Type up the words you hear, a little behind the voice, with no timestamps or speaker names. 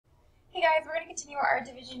Hey guys, we're going to continue our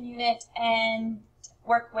division unit and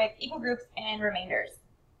work with equal groups and remainders.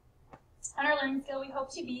 On our learning scale, we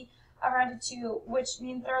hope to be around a 2, which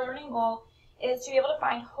means that our learning goal is to be able to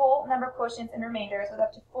find whole number quotients and remainders with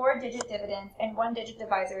up to 4-digit dividends and 1-digit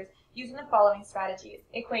divisors using the following strategies: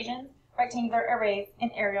 equations, rectangular arrays,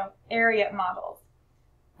 and area models.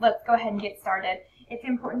 Let's go ahead and get started. It's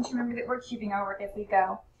important to remember that we're cubing our work as we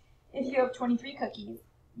go. If you have 23 cookies,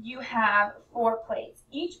 you have 4 plates.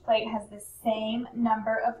 Each plate has the same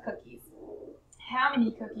number of cookies. How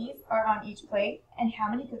many cookies are on each plate, and how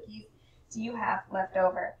many cookies do you have left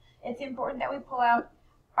over? It's important that we pull out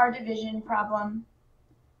our division problem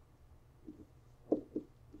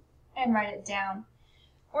and write it down.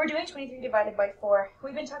 We're doing 23 divided by 4.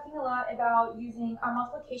 We've been talking a lot about using our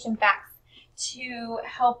multiplication facts to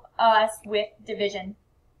help us with division,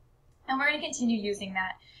 and we're going to continue using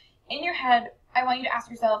that. In your head, I want you to ask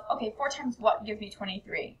yourself, okay, 4 times what gives me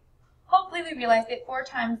 23? Hopefully we realize that 4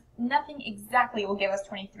 times nothing exactly will give us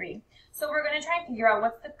 23. So we're going to try and figure out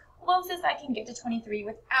what's the closest I can get to 23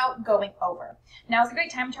 without going over. Now is a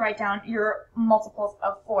great time to write down your multiples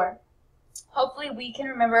of 4. Hopefully we can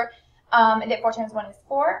remember that 4 times 1 is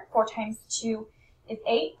 4, 4 times 2 is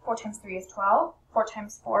 8, 4 times 3 is 12, 4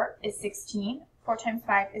 times 4 is 16, 4 times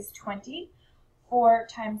 5 is 20, 4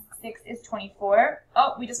 times 6 is 24.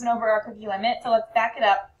 Oh, we just went over our cookie limit, so let's back it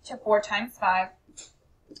up to 4 times 5,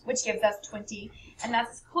 which gives us 20. And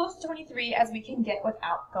that's as close to 23 as we can get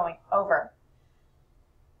without going over.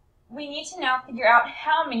 We need to now figure out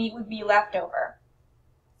how many would be left over.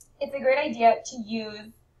 It's a great idea to use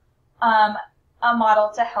a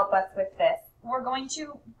model to help us with this. We're going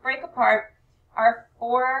to break apart our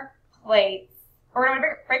 4 plates. We're going to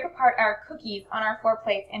break apart our cookies on our 4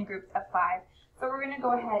 plates in groups of 5. So we're going to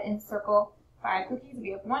go ahead and circle 5 cookies. We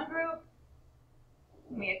have 1 group,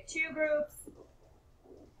 we have 2 groups,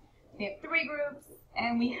 we have 3 groups,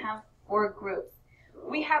 and we have 4 groups.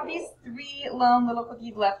 We have these 3 lone little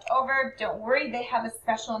cookies left over. Don't worry, they have a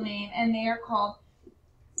special name, and they're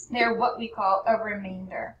what we call a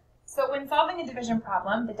remainder. So when solving a division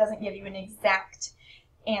problem that doesn't give you an exact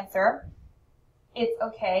answer, it's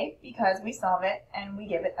okay because we solve it and we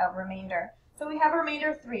give it a remainder. So we have a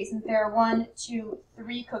remainder of 3 since there are 1, 2,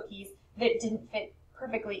 3 cookies that didn't fit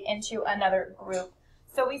perfectly into another group.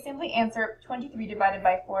 So we simply answer 23 divided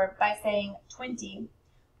by 4 by saying 20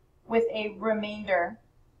 with a remainder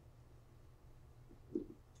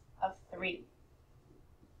of 3.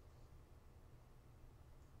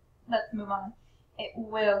 Let's move on. It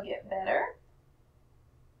will get better.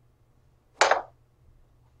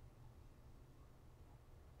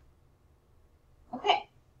 Okay.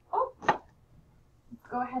 Oh.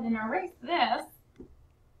 Go ahead and erase this,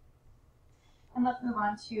 and let's move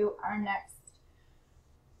on to our next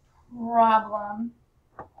problem.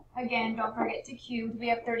 Again, don't forget to cube. We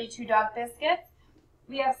have 32 dog biscuits.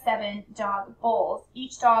 We have 7 dog bowls.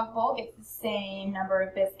 Each dog bowl gets the same number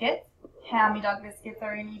of biscuits. How many dog biscuits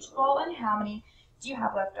are in each bowl, and how many do you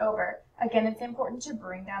have left over? Again, it's important to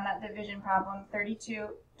bring down that division problem. 32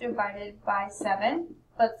 divided by 7.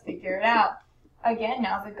 Let's figure it out. Again,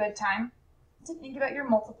 now's a good time to think about your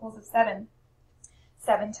multiples of 7.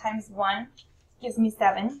 7 times 1 gives me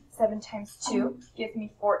 7. 7 times 2 gives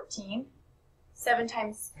me 14. 7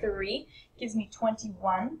 times 3 gives me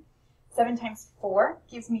 21. 7 times 4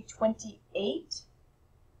 gives me 28.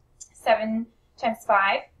 7 times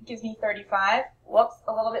 5 gives me 35. Whoops,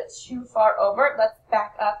 a little bit too far over. Let's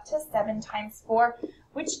back up to 7 times 4,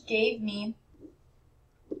 which gave me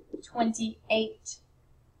 28.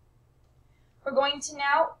 We're going to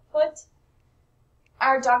now put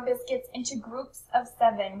our dog biscuits into groups of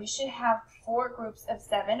 7. We should have 4 groups of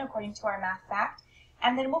 7 according to our math fact,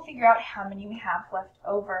 and then we'll figure out how many we have left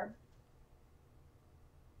over.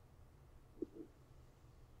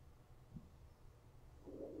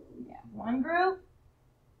 We have 1 group,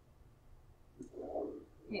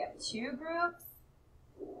 we have 2 groups,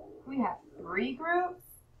 we have 3 groups,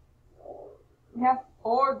 we have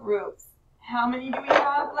 4 groups. How many do we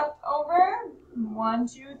have left over? 1,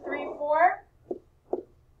 2, 3, 4.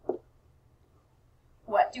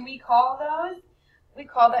 What do we call those? We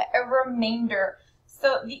call that a remainder.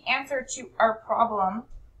 So the answer to our problem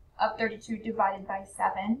of 32 divided by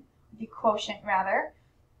 7, the quotient rather,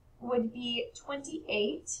 would be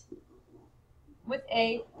 28 with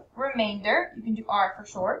a remainder, you can do R for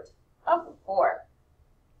short, of 4.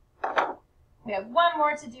 We have 1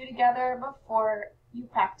 more to do together before you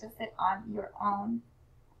practice it on your own.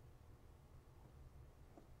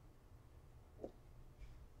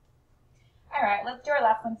 All right, let's do our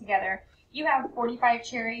last one together. You have 45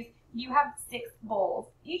 cherries. you have 6 bowls.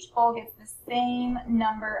 Each bowl gets the same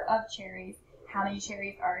number of cherries. How many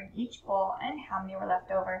cherries are in each bowl and how many were left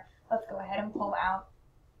over? Let's go ahead and pull out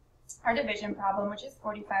our division problem, which is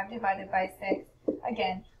 45 divided by 6.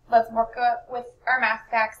 Again, let's work with our math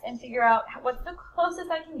facts and figure out what's the closest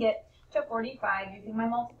I can get to 45 using my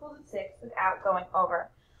multiples of 6 without going over.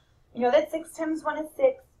 You know that 6 times 1 is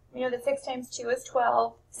 6. You know that 6 times 2 is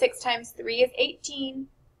 12. 6 times 3 is 18.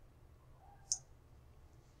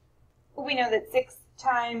 We know that 6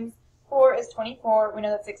 times 4 is 24. We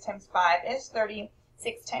know that 6 times 5 is 30.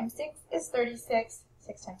 6 times 6 is 36.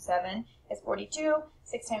 6 times 7 is 42.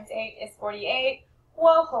 6 times 8 is 48.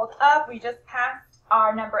 Whoa, hold up. We just passed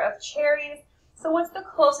our number of cherries. So what's the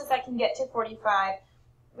closest I can get to 45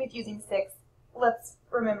 with using 6? Let's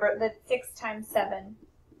remember that 6 times 7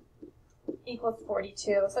 equals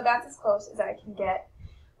 42. So that's as close as I can get.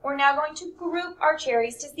 We're now going to group our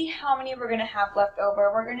cherries to see how many we're going to have left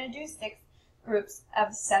over. We're going to do 6 groups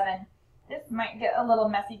of 7. This might get a little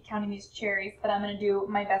messy counting these cherries, but I'm going to do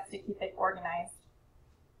my best to keep it organized.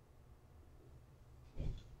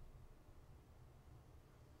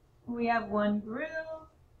 We have 1 group.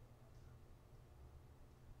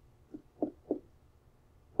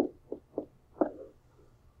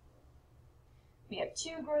 We have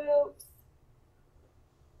 2 groups.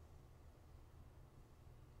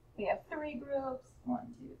 We have 3 groups. 1,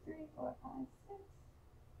 2, 3, 4, 5, 6.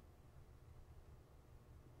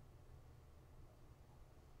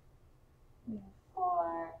 We have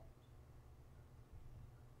 4.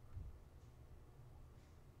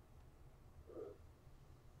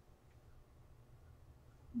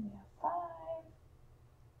 We have 5.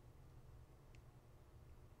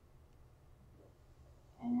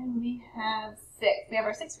 And we have 6. We have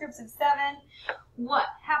our 6 groups of 7. What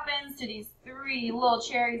happens to these 3 little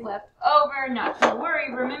cherries left over? Not to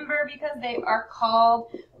worry, remember, because they are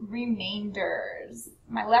called remainders.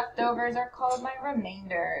 My leftovers are called my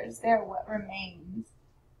remainders. They're what remains.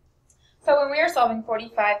 So when we are solving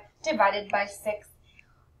 45 divided by 6,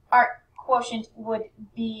 our quotient would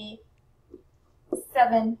be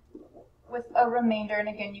 7 with a remainder. And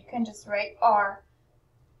again, you can just write R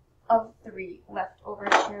of 3 leftover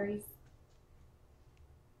cherries.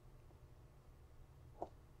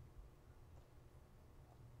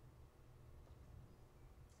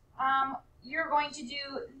 You're going to do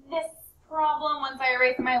this problem once I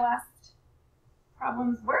erase my last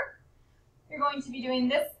problem's work. You're going to be doing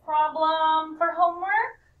this problem for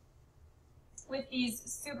homework with these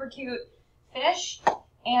super cute fish,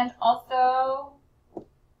 and also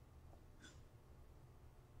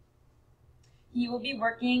you will be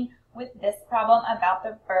working with this problem about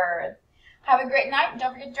the birds. Have a great night.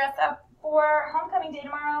 Don't forget to dress up for homecoming day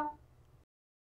tomorrow.